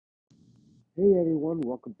Hey everyone,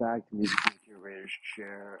 welcome back to Music Curator's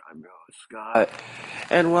Chair. I'm your host Scott,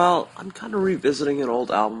 and I'm kind of revisiting an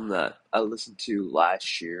old album that I listened to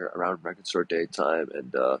last year around Record Store Day time,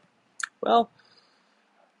 and well,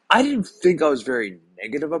 I didn't think I was very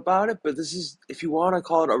negative about it, but this is, if you want to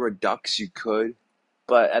call it a redux, you could,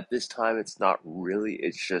 but at this time, it's not really.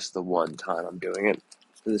 It's just the one time I'm doing it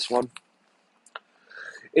for this one.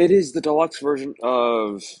 It is the deluxe version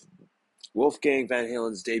of Wolfgang Van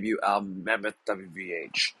Halen's debut album, Mammoth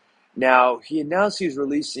WVH. Now, he announced he was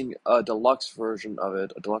releasing a deluxe version of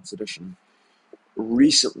it, a deluxe edition,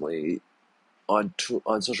 recently on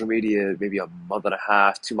social media, maybe a month and a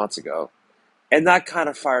half, 2 months ago. And that kind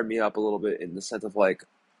of fired me up a little bit in the sense of like,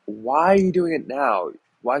 why are you doing it now?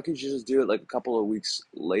 Why couldn't you just do it like a couple of weeks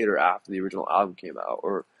later after the original album came out,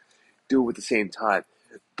 or do it at the same time?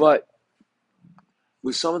 But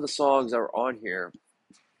with some of the songs that were on here,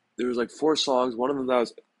 there was like four songs. One of them that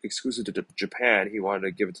was exclusive to Japan. He wanted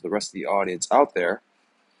to give it to the rest of the audience out there,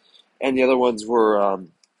 and the other ones were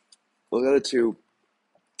well, the other two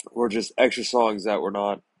were just extra songs that were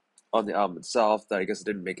not on the album itself. That I guess it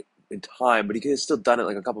didn't make it in time, but he could have still done it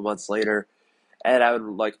like a couple months later, and I would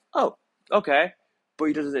like, oh, okay. But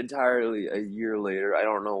he does it entirely a year later. I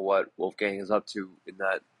don't know what Wolfgang is up to in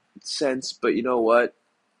that sense, but you know what?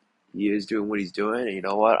 He is doing what he's doing, and you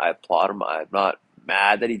know what? I applaud him. I'm not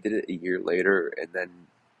mad that he did it a year later, and then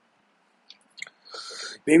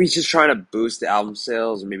maybe he's just trying to boost the album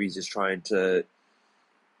sales, or maybe he's just trying to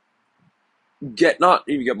get not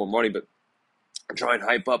even get more money, but try and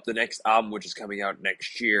hype up the next album, which is coming out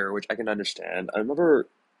next year, which I can understand. I remember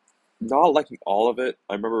not liking all of it.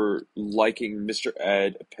 I remember liking Mr.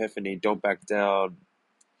 Ed, Epiphany, Don't Back Down,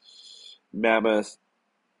 Mammoth,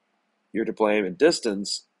 You're to Blame, and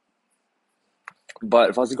Distance.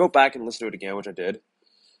 But if I was to go back and listen to it again, which I did,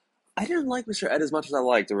 I didn't like Mr. Ed as much as I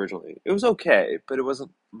liked originally. It was okay, but it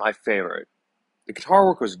wasn't my favorite. The guitar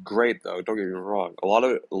work was great, though. Don't get me wrong. A lot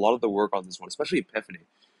of the work on this one, especially Epiphany,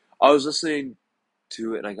 I was listening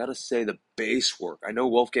to it, and I gotta say the bass work. I know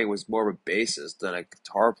Wolfgang was more of a bassist than a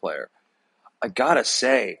guitar player. I gotta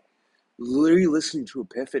say, literally listening to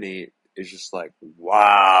Epiphany is just like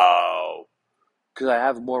wow, because I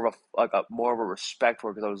have more of a more of a respect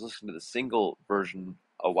for it because I was listening to the single version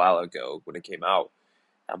a while ago when it came out.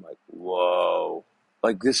 I'm like, whoa,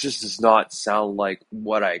 like this just does not sound like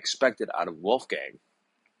what I expected out of Wolfgang.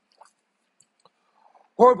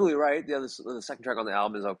 Horribly right. The second track on the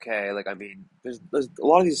album is okay. Like I mean, there's a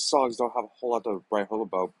lot of these songs don't have a whole lot to write home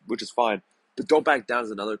about, which is fine. But Don't Back Down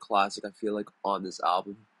is another classic. I feel like on this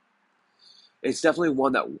album, it's definitely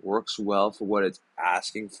one that works well for what it's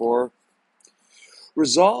asking for.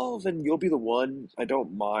 Resolve and You'll Be the One, I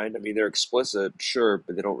don't mind. I mean, they're explicit, sure,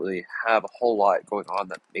 but they don't really have a whole lot going on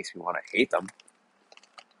that makes me want to hate them.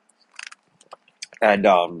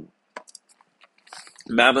 And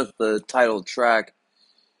Mammoth, the title track,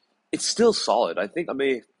 it's still solid. I think I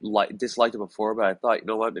may like disliked it before, but I thought, you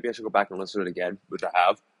know what, maybe I should go back and listen to it again, which I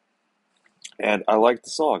have. And I like the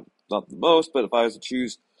song, not the most, but if I was to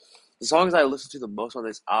choose the songs I listen to the most on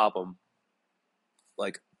this album,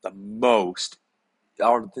 like the most, I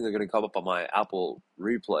don't think they're gonna come up on my Apple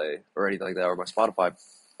Replay or anything like that, or my Spotify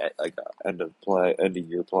like end of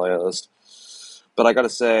year playlist. But I gotta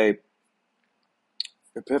say,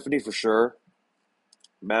 Epiphany for sure,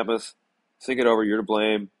 Mammoth, Think It Over, You're to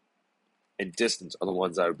Blame, and Distance are the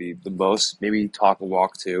ones that would be the most. Maybe Talk and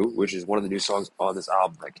Walk too, which is one of the new songs on this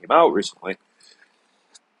album that came out recently.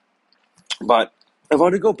 But if I were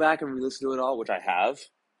to go back and re-listen to it all, which I have,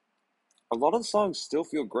 a lot of the songs still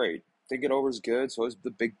feel great. Think It Over is good. So is The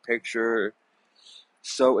Big Picture.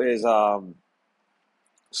 So is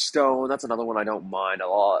Stone. That's another one I don't mind a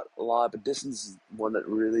lot. A lot, but Distance is one that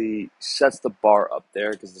really sets the bar up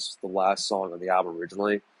there because this was the last song on the album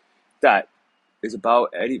originally. That is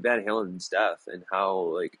about Eddie Van Halen's death and how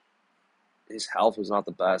like his health was not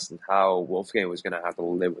the best and how Wolfgang was gonna have to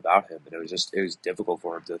live without him, and it was difficult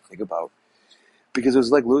for him to think about because it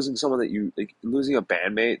was like losing someone that you like losing a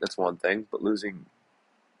bandmate. That's one thing, but losing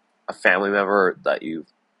a family member that you've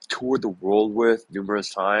toured the world with numerous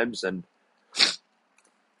times and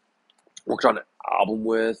worked on an album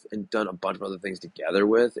with and done a bunch of other things together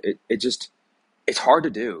with it just it's hard to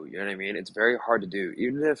do, you know what I mean? It's very hard to do,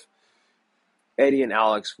 even if Eddie and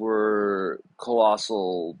Alex were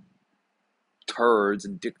colossal turds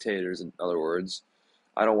and dictators. In other words,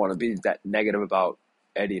 I don't want to be that negative about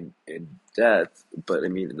Eddie in death, but I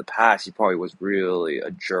mean, in the past, he probably was really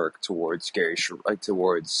a jerk towards like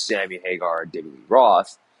towards Sammy Hagar and David Lee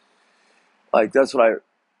Roth. Like that's what I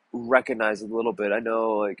recognize a little bit. I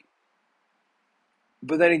know, like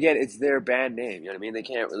but then again, it's their band name. You know what I mean? They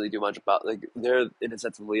can't really do much about like they're in a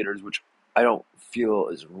sense of leaders, which I don't feel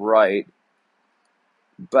is right.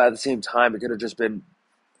 But at the same time, it could have just been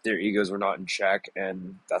their egos were not in check,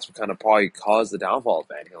 and that's what kind of probably caused the downfall of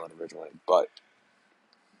Van Halen originally. But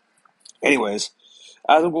anyways,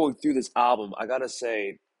 as I'm going through this album, I gotta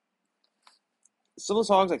say some of the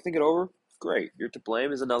songs like "Think It Over," great. "You're to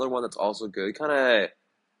Blame" is another one that's also good. Kind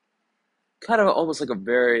of almost like a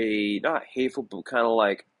very not hateful, but kind of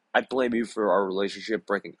like I blame you for our relationship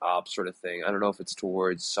breaking up sort of thing. I don't know if it's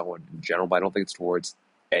towards someone in general, but I don't think it's towards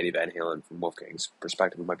Eddie Van Halen from Wolfgang's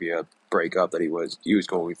perspective. It might be a breakup that he was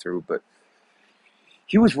going through, but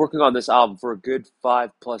he was working on this album for a good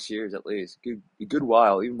 5+ years at least, a good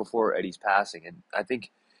while, even before Eddie's passing. And I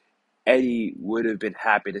think Eddie would have been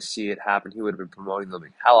happy to see it happen. He would have been promoting the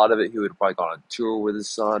hell out of it. He would have probably gone on tour with his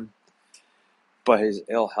son, but his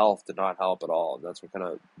ill health did not help at all, and that's what kind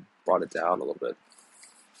of brought it down a little bit.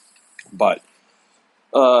 But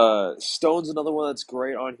Stone's another one that's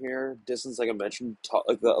great on here. Distance, like I mentioned,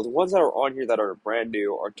 like the ones that are on here that are brand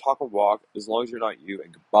new are Talk and Walk, As Long As You're Not You,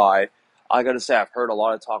 and Goodbye. I gotta say, I've heard a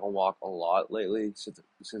lot of Talk and Walk a lot lately since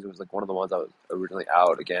it was like one of the ones that was originally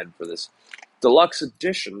out again for this deluxe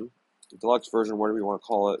edition, deluxe version, whatever you want to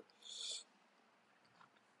call it.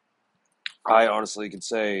 I honestly can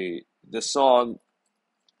say this song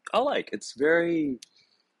I like.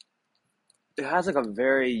 It has like a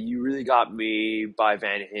very "You Really Got Me" by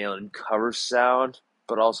Van Halen cover sound,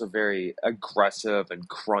 but also very aggressive and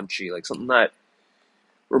crunchy, like something that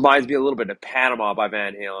reminds me a little bit of Panama by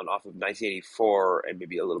Van Halen off of 1984, and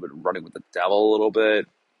maybe a little bit Running with the Devil a little bit.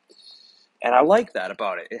 And I like that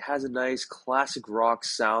about it. It has a nice classic rock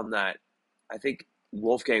sound that I think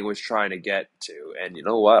Wolfgang was trying to get to, and you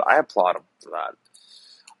know what? I applaud him for that.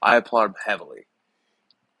 I applaud him heavily.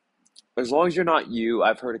 As Long As You're Not You,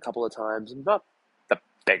 I've heard a couple of times. I'm not the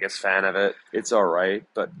biggest fan of it. It's all right,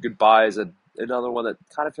 but Goodbye is another one that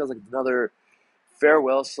kind of feels like another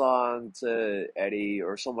farewell song to Eddie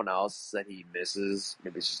or someone else that he misses.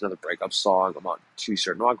 Maybe it's just another breakup song. I'm not too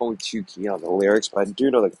certain. I'm not going too keen on the lyrics, but I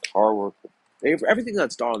do know the guitar work. Everything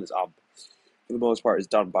that's done on this album, for the most part, is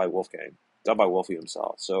done by Wolfgang, done by Wolfie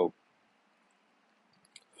himself. So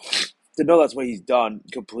to know that's what he's done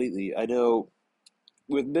completely, I know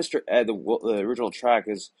with Mr. Ed, the original track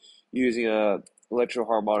is using a electro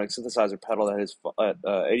harmonic synthesizer pedal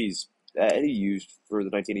that Eddie used for the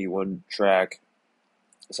 1981 track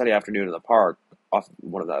 "Sunday Afternoon in the Park" off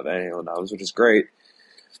one of the Van Halen albums, which is great.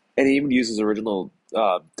 And he even uses original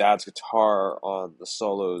Dad's guitar on the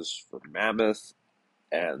solos for Mammoth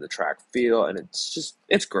and the track "Feel," and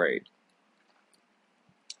it's great.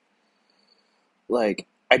 Like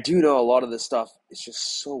I do know a lot of this stuff is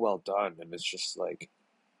just so well done, and it's just like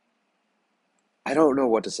I don't know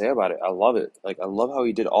what to say about it. I love it. Like I love how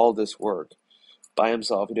he did all this work by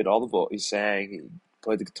himself. He did all the he sang, he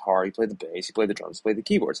played the guitar, he played the bass, he played the drums, he played the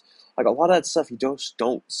keyboards. Like a lot of that stuff you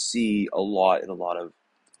don't see a lot in a lot of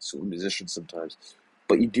solo musicians sometimes,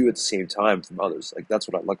 but you do at the same time from others. Like that's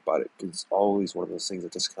what I like about it because it's always one of those things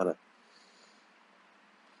that just kind of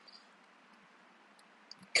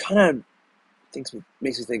thinks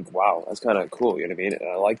makes me think, wow, that's kind of cool. You know what I mean? And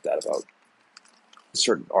I like that about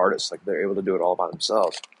certain artists. Like they're able to do it all by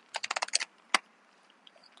themselves.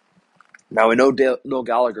 Now I know Noel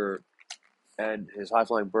Gallagher and his High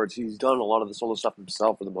Flying Birds. He's done a lot of the solo stuff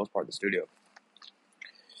himself for the most part in the studio.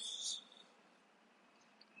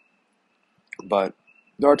 But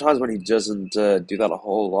there are times when he doesn't do that a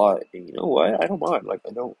whole lot. And you know what? I don't mind. Like,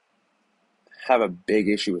 I don't have a big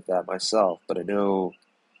issue with that myself. But I know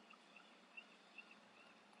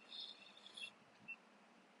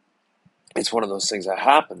it's one of those things that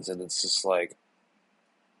happens. And it's just like,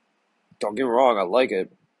 don't get me wrong, I like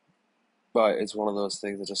it. But it's one of those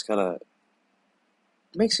things that just kind of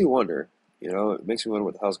makes you wonder. You know, it makes me wonder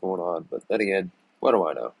what the hell's going on. But then again, what do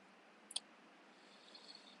I know?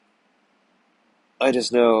 I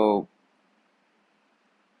just know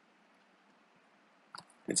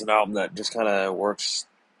it's an album that just kind of works,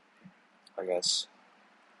 I guess.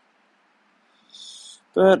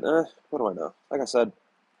 But what do I know? Like I said,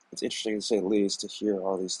 it's interesting to say the least to hear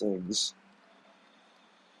all these things.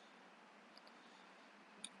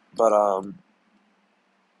 But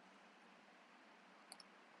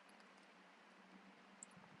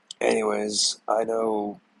anyways, I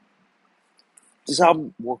know this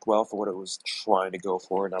album worked well for what it was trying to go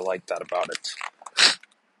for, and I like that about it.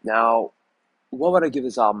 Now, what would I give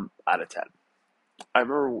this album out of 10? I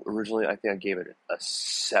remember originally I think I gave it a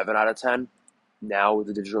 7 out of 10. Now with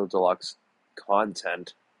the digital deluxe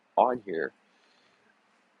content on here,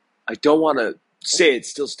 I don't want to. say it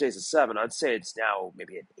still stays at 7. I'd say it's now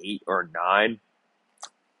maybe an 8 or a 9.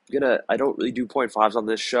 I don't really do point fives on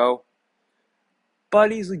this show, but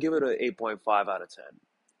I'd easily give it a 8.5 out of 10.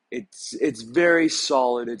 It's very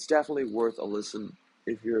solid. It's definitely worth a listen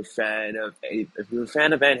if you're a fan of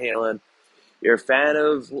Van Halen. You're a fan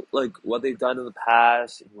of like what they've done in the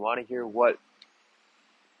past. If you want to hear what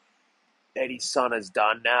Eddie's son has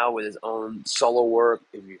done now with his own solo work,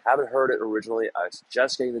 if you haven't heard it originally, I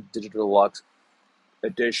suggest getting the digital deluxe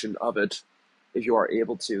edition of it if you are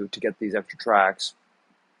able to get these extra tracks.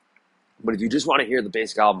 But if you just want to hear the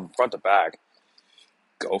basic album front to back,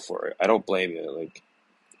 go for it. I don't blame you. Like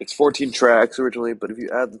it's 14 tracks originally, but if you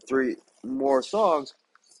add the 3 more songs,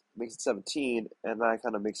 it makes it 17, and that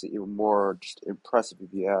kind of makes it even more just impressive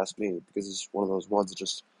if you ask me, because it's one of those ones that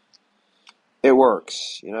just it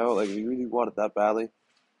works. Like if you really want it that badly,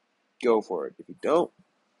 go for it. If you don't,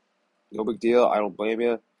 no big deal. I don't blame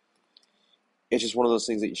you. It's just one of those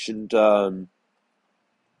things that you shouldn't, if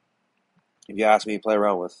you ask me, play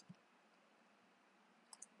around with.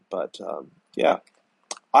 But yeah,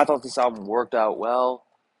 I thought this album worked out well.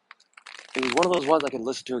 It was one of those ones I can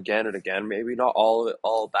listen to again and again. Maybe not all of it,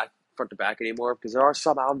 all back front to back anymore, because there are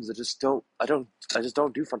some albums that just don't. I just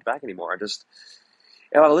don't do front to back anymore. If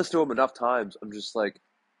I listen to them enough times, I'm just like,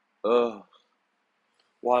 ugh,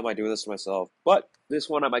 why am I doing this to myself? But this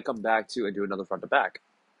one I might come back to and do another front to back.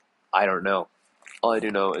 I don't know. All I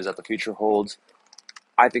do know is that the future holds,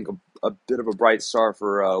 I think, a bit of a bright star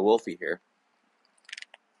for Wolfie here.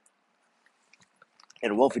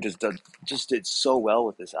 And Wolfie just did so well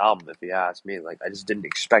with this album. If you ask me, like I just didn't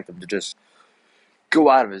expect him to just go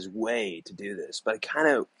out of his way to do this. But it kind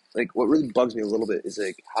of like what really bugs me a little bit is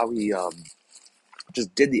like how he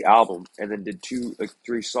just did the album and then did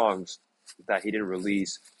 3 songs that he didn't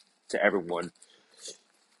release to everyone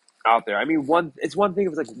out there. I mean, it's one thing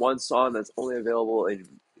if it's like one song that's only available in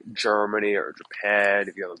Germany or Japan.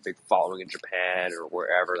 If you have a big following in Japan or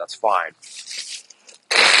wherever, that's fine.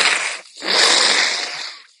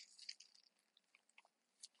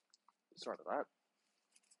 Sorry about that.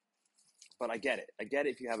 But I get it. I get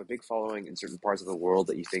it if you have a big following in certain parts of the world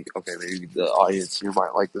that you think, okay, maybe the audience here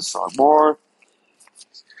might like this song more.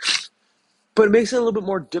 But it makes it a little bit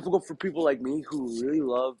more difficult for people like me who really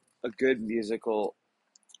love a good musical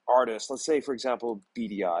artist. Let's say, for example,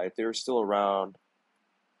 BDI. If they were still around,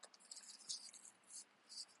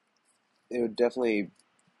 it would definitely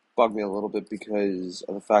bug me a little bit because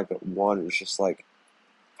of the fact that one is just like,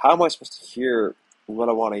 how am I supposed to hear what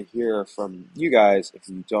I want to hear from you guys if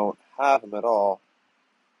you don't have them at all?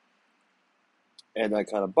 And that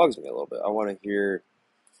kind of bugs me a little bit. I want to hear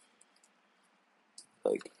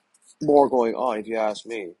like more going on. If you ask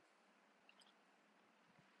me,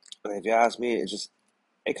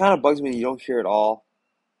 it kind of bugs me. You don't hear it all,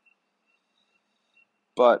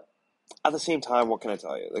 but at the same time, what can I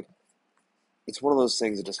tell you? Like it's one of those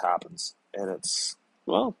things that just happens, and it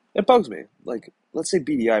bugs me. Like let's say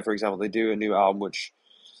BDI, for example, they do a new album, which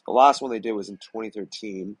the last one they did was in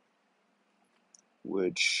 2013,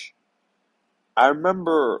 which I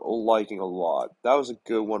remember liking a lot. That was a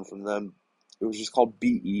good one from them. It was just called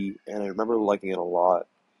BE, and I remember liking it a lot.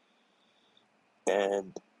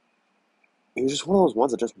 And it was just one of those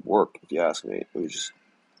ones that just worked, if you ask me. It was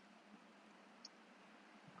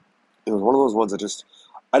one of those ones that just,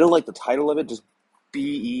 I don't like the title of it, just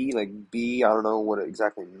BE, like B, I don't know what it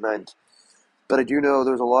exactly meant. But I do know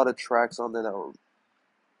there's a lot of tracks on there that were,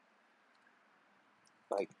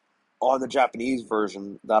 like, on the Japanese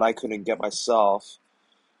version that I couldn't get myself,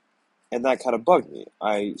 and that kind of bugged me.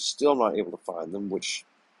 I still am not able to find them, which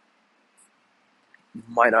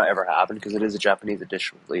might not ever happen because it is a Japanese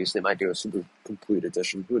edition release. They might do a super complete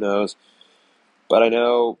edition, who knows? But I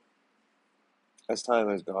know as time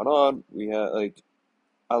has gone on, we have, like,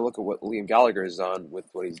 I look at what Liam Gallagher has done with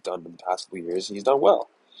what he's done in the past few years, and he's done well.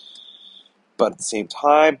 But at the same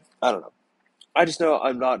time, I don't know. I just know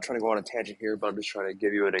I'm not trying to go on a tangent here, but I'm just trying to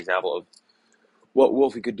give you an example of what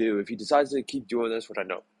Wolfie could do if he decides to keep doing this, which I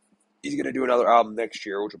know he's going to do another album next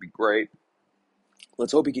year, which will be great.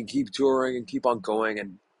 Let's hope he can keep touring and keep on going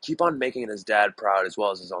and keep on making his dad proud as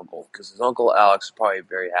well as his uncle, because his uncle Alex is probably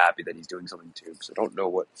very happy that he's doing something too. Because I don't know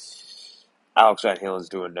what Alex Van Halen's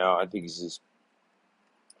doing now. I think he's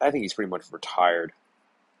pretty much retired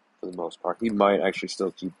for the most part. He might actually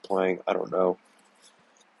still keep playing. I don't know.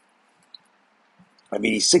 I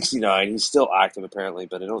mean, he's 69. He's still active apparently,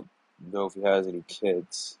 but I don't know if he has any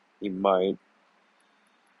kids. He might,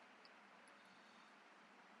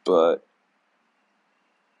 but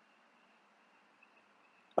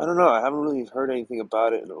I don't know. I haven't really heard anything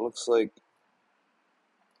about it, and it looks like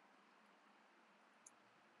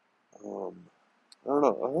um, I don't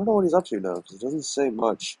know what he's up to now because it doesn't say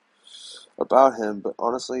much about him. But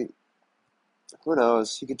honestly, who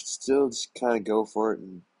knows? He could still just kind of go for it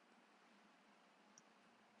and.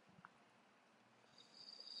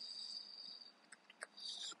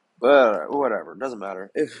 Whatever, doesn't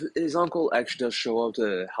matter. If his uncle actually does show up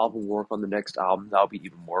to help him work on the next album, that'll be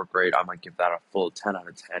even more great. I might give that a full 10 out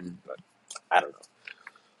of 10, but I don't know.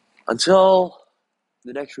 Until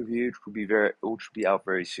the next review, which will be out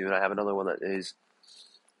very soon, I have another one that is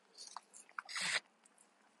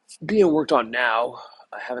being worked on now.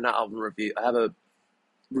 I have an album review. I have a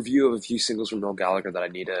review of a few singles from Noel Gallagher that I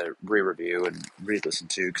need to re-review and re-listen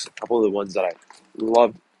to because a couple of the ones that I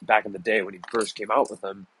loved back in the day when he first came out with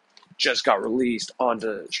them just got released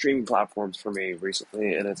onto streaming platforms for me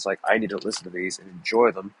recently, and it's like I need to listen to these and enjoy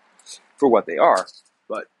them for what they are.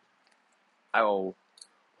 But I will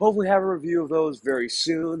hopefully have a review of those very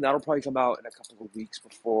soon. That'll probably come out in a couple of weeks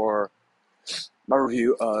before my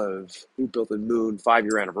review of Who Built the Moon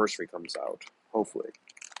 5-year anniversary comes out. Hopefully,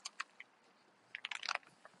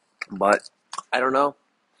 but I don't know.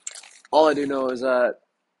 All I do know is that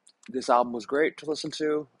this album was great to listen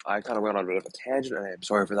to. I kind of went on a bit of a tangent, and I am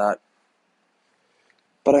sorry for that.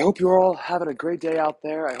 But I hope you're all having a great day out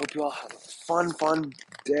there. I hope you all have a fun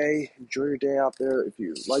day. Enjoy your day out there. If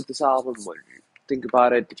you like this album, what did you think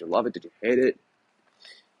about it? Did you love it? Did you hate it?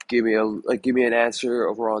 Give me an answer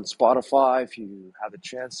over on Spotify if you have the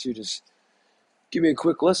chance to. Just give me a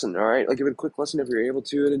quick listen. All right, give it a quick listen if you're able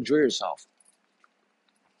to, and enjoy yourself.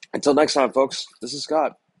 Until next time, folks. This is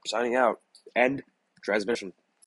Scott signing out. End transmission.